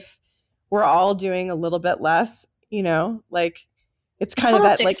okay if we're all doing a little bit less, like it's kind of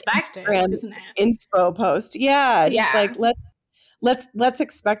that like Instagram isn't it? inspo post. Yeah. Just like, let's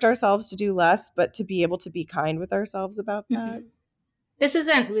expect ourselves to do less, but to be able to be kind with ourselves about that. Mm-hmm. This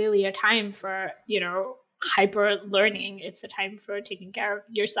isn't really a time for, hyper learning. It's a time for taking care of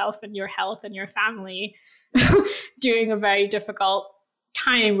yourself and your health and your family during a very difficult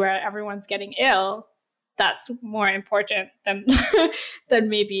time where everyone's getting ill. That's more important than than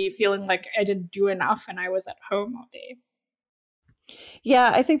maybe feeling like I didn't do enough and I was at home all day.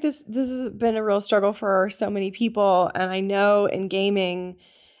 Yeah, I think this has been a real struggle for so many people. And I know in gaming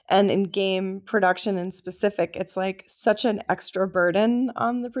and in game production in specific, it's like such an extra burden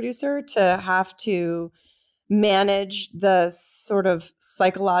on the producer to have to manage the sort of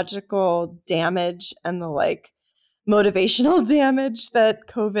psychological damage and the like motivational damage that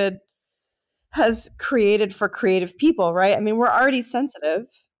COVID has created for creative people, right? I mean, we're already sensitive.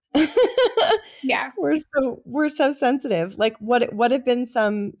 Yeah. We're so sensitive. Like what have been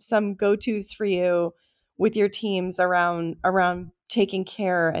some go-tos for you with your teams around taking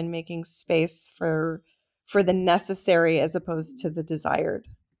care and making space for the necessary as opposed to the desired?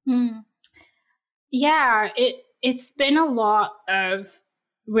 Yeah, it's been a lot of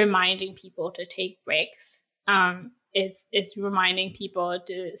reminding people to take breaks. It's reminding people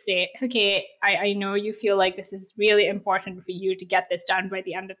to say, okay, I know you feel like this is really important for you to get this done by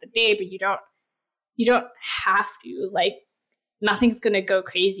the end of the day, but you don't have to. Like nothing's gonna go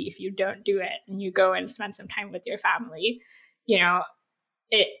crazy if you don't do it and you go and spend some time with your family.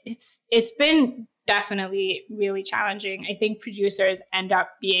 It's been definitely really challenging. I think producers end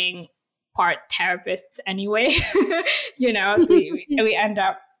up being part therapists anyway. We end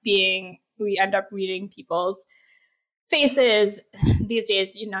up reading people's faces these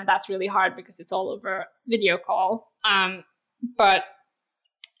days. That's really hard because it's all over video call. But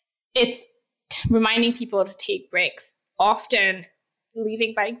it's reminding people to take breaks, often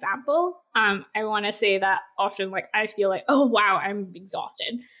leading by example. I want to say that often, like, I feel like, oh, wow, I'm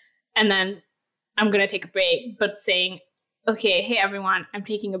exhausted. And then I'm going to take a break, but saying, okay, hey, everyone, I'm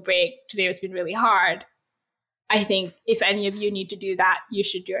taking a break. Today has been really hard. I think if any of you need to do that, you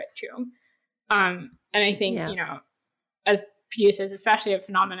should do it too. And I think, as producers, especially at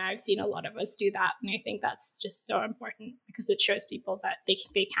Funomena, I've seen a lot of us do that. And I think that's just so important because it shows people that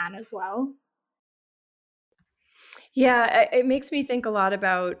they can as well. Yeah, it makes me think a lot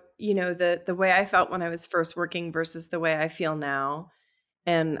about, the way I felt when I was first working versus the way I feel now.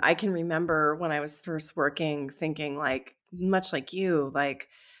 And I can remember when I was first working thinking, like, much like you, like,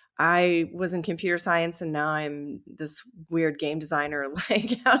 I was in computer science and now I'm this weird game designer.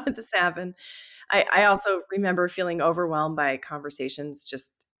 Like, how did this happen? I also remember feeling overwhelmed by conversations,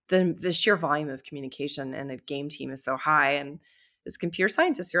 just the sheer volume of communication in a game team is so high. And as computer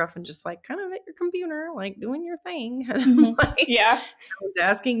scientists, you're often just like kind of at your computer, like doing your thing. Like, Yeah. I was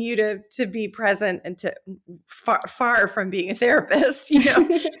asking you to be present and to far from being a therapist,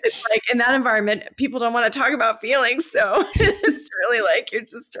 It's like in that environment, people don't want to talk about feelings. So it's really like, you're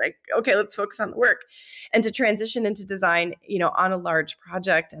just like, okay, let's focus on the work. And to transition into design, on a large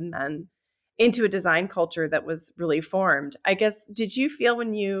project and then into a design culture that was really formed. I guess, did you feel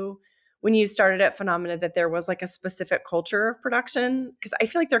when you started at Funomena that there was like a specific culture of production? Because I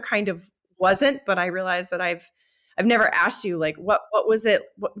feel like there kind of wasn't, but I realized that I've never asked you, like, what was it?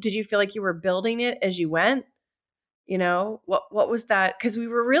 What did you feel like you were building it as you went? What was that? Because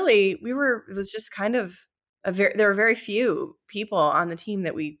it was just kind of there were very few people on the team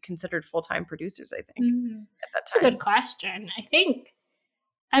that we considered full-time producers, I think, at that time. That's a good question. I think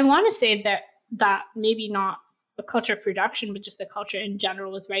I want to say that maybe not a culture of production, but just the culture in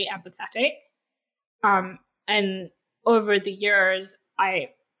general was very empathetic. And over the years,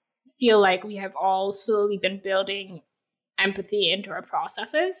 I feel like we have all slowly been building empathy into our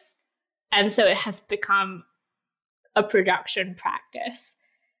processes. And so it has become a production practice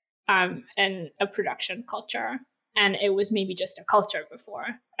and a production culture. And it was maybe just a culture before.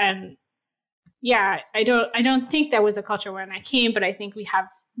 And yeah, I don't think there was a culture when I came, but I think we have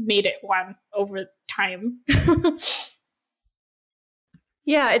made it one over time.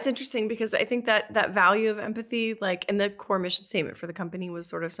 Yeah, it's interesting because I think that value of empathy, like, and the core mission statement for the company was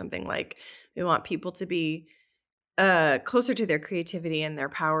sort of something like, we want people to be closer to their creativity and their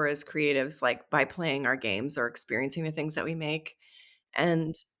power as creatives, like by playing our games or experiencing the things that we make.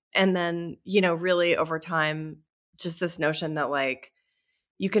 And then, really over time, just this notion that like,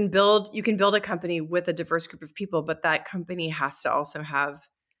 you can build a company with a diverse group of people, but that company has to also have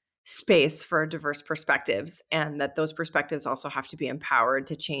space for diverse perspectives, and that those perspectives also have to be empowered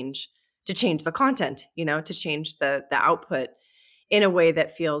to change the content, to change the output in a way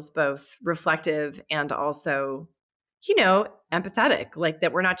that feels both reflective and also, empathetic, like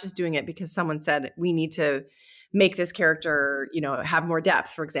that we're not just doing it because someone said we need to make this character, have more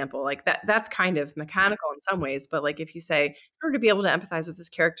depth, for example, like that's kind of mechanical in some ways. But like, if you say, in order to be able to empathize with this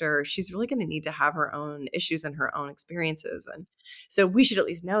character, she's really going to need to have her own issues and her own experiences. And so we should at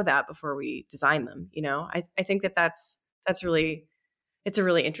least know that before we design them. I think that's really, it's a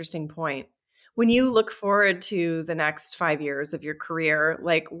really interesting point. When you look forward to the next 5 years of your career,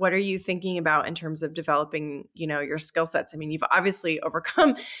 like, what are you thinking about in terms of developing, your skill sets? I mean, you've obviously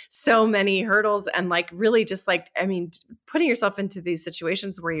overcome so many hurdles, and like really just like, I mean, putting yourself into these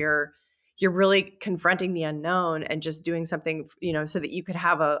situations where you're really confronting the unknown and just doing something, so that you could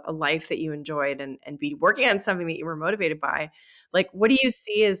have a life that you enjoyed and be working on something that you were motivated by. Like, what do you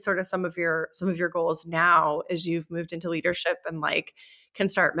see as sort of some of your goals now as you've moved into leadership and like can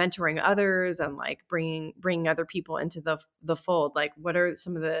start mentoring others and like bringing other people into the fold? Like, what are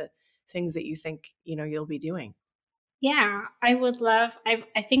some of the things that you think, you'll be doing? Yeah, I would love,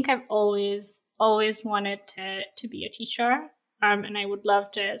 I think I've always wanted to be a teacher. And I would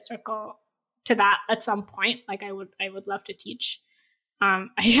love to circle to that at some point. Like I would love to teach. I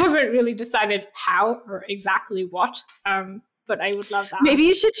haven't really decided how or exactly what, but I would love that. Maybe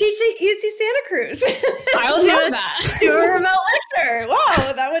you should teach at UC Santa Cruz. I would love that. Do a remote lecture.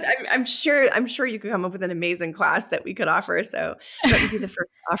 Wow, that would. I'm sure you could come up with an amazing class that we could offer. So let me be the first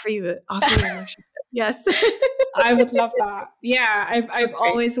to offer you a lecture. Yes, I would love that. Yeah, I've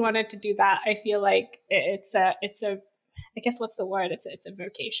always wanted to do that. I feel like it's a. I guess what's the word? It's a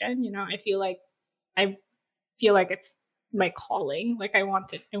vocation. I feel like it's my calling. Like I want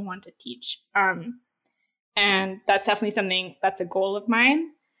to teach. And that's definitely something that's a goal of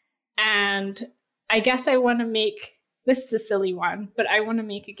mine. And I guess I want to make, this is a silly one, but I want to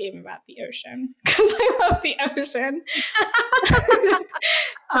make a game about the ocean because I love the ocean.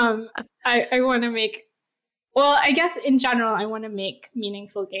 I want to make, well, I guess in general, I want to make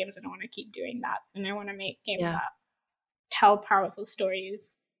meaningful games, and I want to keep doing that. And I want to make games that tell powerful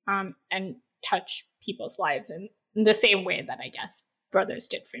stories, and touch people's lives in the same way that I guess Brothers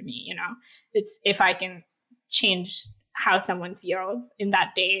did for me. You know, it's if I can change how someone feels in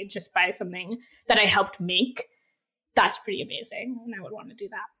that day just by something that I helped make, that's pretty amazing, and I would want to do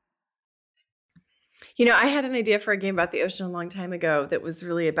that. You know, I had an idea for a game about the ocean a long time ago that was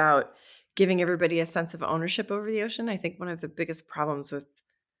really about giving everybody a sense of ownership over the ocean. I think one of the biggest problems with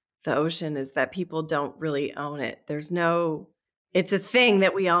the ocean is that people don't really own it. It's a thing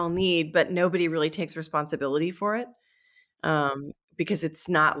that we all need, but nobody really takes responsibility for it, because it's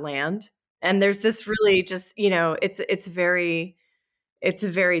not land. And there's this really just, it's a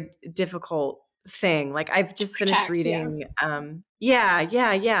very difficult thing. Like I've just finished reading,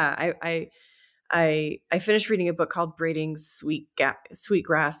 I finished reading a book called Braiding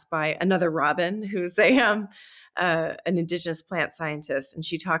Sweetgrass by another Robin, who's an indigenous plant scientist. And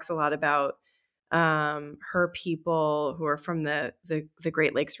she talks a lot about her people who are from the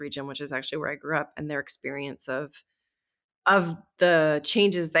Great Lakes region, which is actually where I grew up, and their experience of the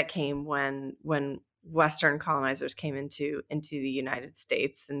changes that came when Western colonizers came into the United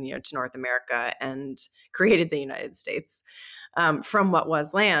States and, to North America and created the United States. From what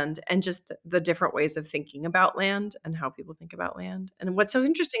was land, and just the different ways of thinking about land and how people think about land. And what's so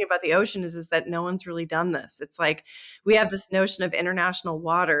interesting about the ocean is that no one's really done this. It's like we have this notion of international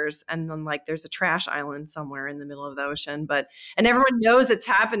waters, and then like there's a trash island somewhere in the middle of the ocean, and everyone knows it's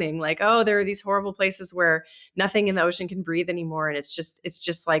happening. Like, oh, there are these horrible places where nothing in the ocean can breathe anymore, and it's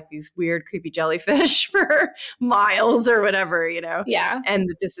just like these weird, creepy jellyfish for miles or whatever, Yeah. And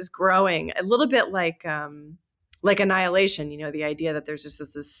that this is growing a little bit like Annihilation, the idea that there's just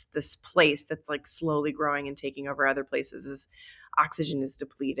this place that's like slowly growing and taking over other places as oxygen is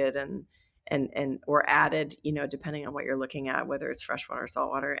depleted and or added, depending on what you're looking at, whether it's freshwater or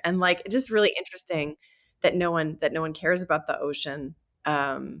saltwater. And like just really interesting that no one cares about the ocean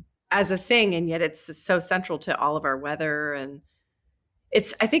as a thing, and yet it's so central to all of our weather. And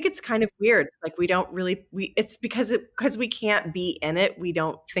I think it's kind of weird. Like we don't really it's because we can't be in it, we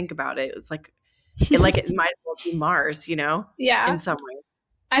don't think about it. It's like it might as well be Mars, Yeah. in some ways.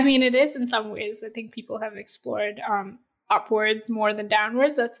 I mean, it is in some ways. I think people have explored upwards more than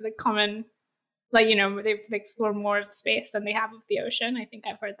downwards. That's the common, they've explored more of space than they have of the ocean. I think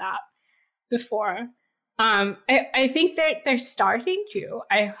I've heard that before. I think they're starting to.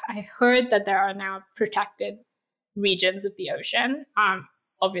 I heard that there are now protected regions of the ocean.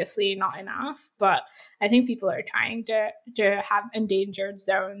 Obviously not enough, but I think people are trying to have endangered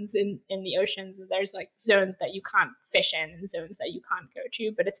zones in the oceans. There's like zones that you can't fish in and zones that you can't go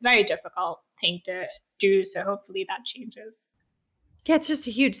to, but it's a very difficult thing to do. So hopefully that changes. Yeah, it's just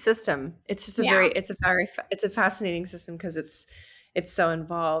a huge system. It's just it's a fascinating system because it's so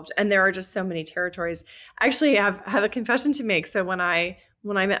involved, and there are just so many territories. Actually, I have a confession to make. So when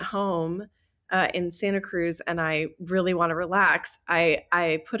I'm at home in Santa Cruz and I really want to relax,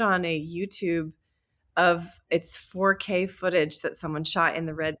 I put on a YouTube of its 4K footage that someone shot in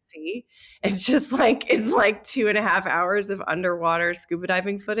the Red Sea. It's just like, it's like 2.5 hours of underwater scuba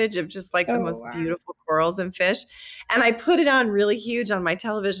diving footage of just like the most beautiful corals and fish. And I put it on really huge on my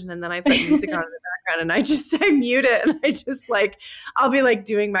television, and then I put music on in the background, and I mute it, and I just like, I'll be like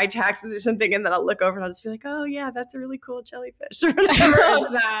doing my taxes or something, and then I'll look over and I'll just be like, oh yeah, that's a really cool jellyfish or whatever. I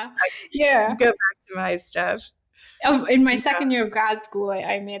love that. Yeah. Go back to my stuff. In my second year of grad school,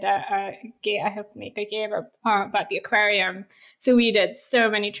 I made a game. I helped make a game about the aquarium. So we did so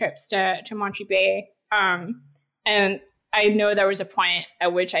many trips to Monterey Bay, and I know there was a point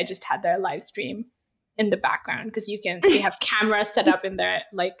at which I just had their live stream in the background because they have cameras set up in their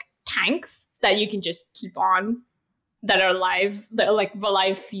like tanks that you can just keep on that are live. They're like the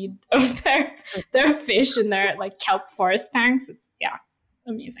live feed of their fish in their like kelp forest tanks. Yeah,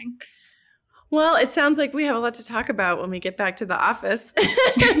 amazing. Well, it sounds like we have a lot to talk about when we get back to the office.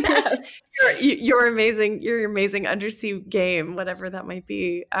 Your amazing undersea game, whatever that might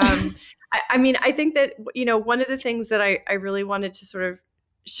be. I mean, I think that, one of the things that I really wanted to sort of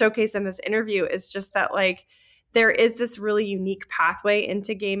showcase in this interview is just that, like, there is this really unique pathway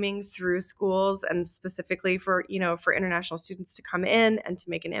into gaming through schools, and specifically for international students to come in and to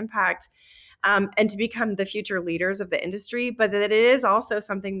make an impact, and to become the future leaders of the industry, but that it is also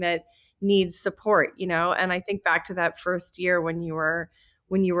something that needs support, and I think back to that first year when you were,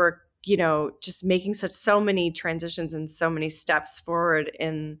 just making so many transitions and so many steps forward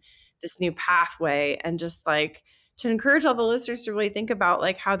in this new pathway, and just like to encourage all the listeners to really think about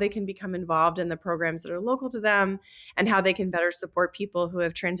like how they can become involved in the programs that are local to them and how they can better support people who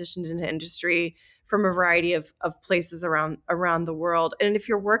have transitioned into industry from a variety of places around the world. And if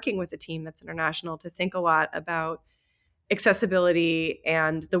you're working with a team that's international, to think a lot about accessibility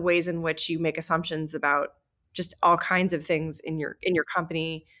and the ways in which you make assumptions about just all kinds of things in your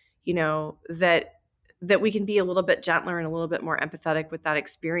company, that we can be a little bit gentler and a little bit more empathetic with that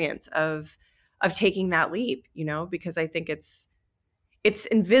experience of taking that leap, because I think it's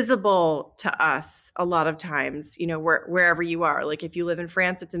invisible to us a lot of times, wherever you are. Like if you live in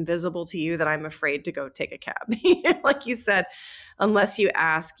France, it's invisible to you that I'm afraid to go take a cab. Like you said, unless you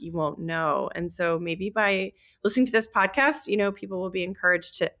ask, you won't know. And so maybe by listening to this podcast, people will be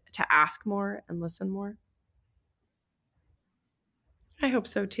encouraged to ask more and listen more. I hope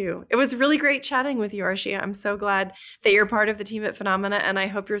so too. It was really great chatting with you, Arshea. I'm so glad that you're part of the team at Funomena, and I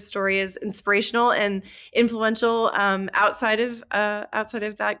hope your story is inspirational and influential outside of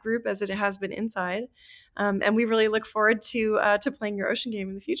that group as it has been inside. And we really look forward to playing your ocean game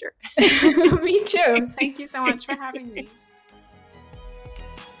in the future. Me too. Thank you so much for having me.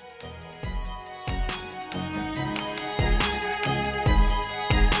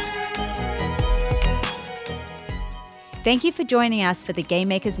 Thank you for joining us for the Game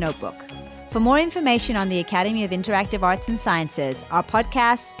Maker's Notebook. For more information on the Academy of Interactive Arts and Sciences, our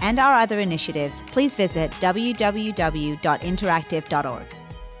podcasts, and our other initiatives, please visit www.interactive.org.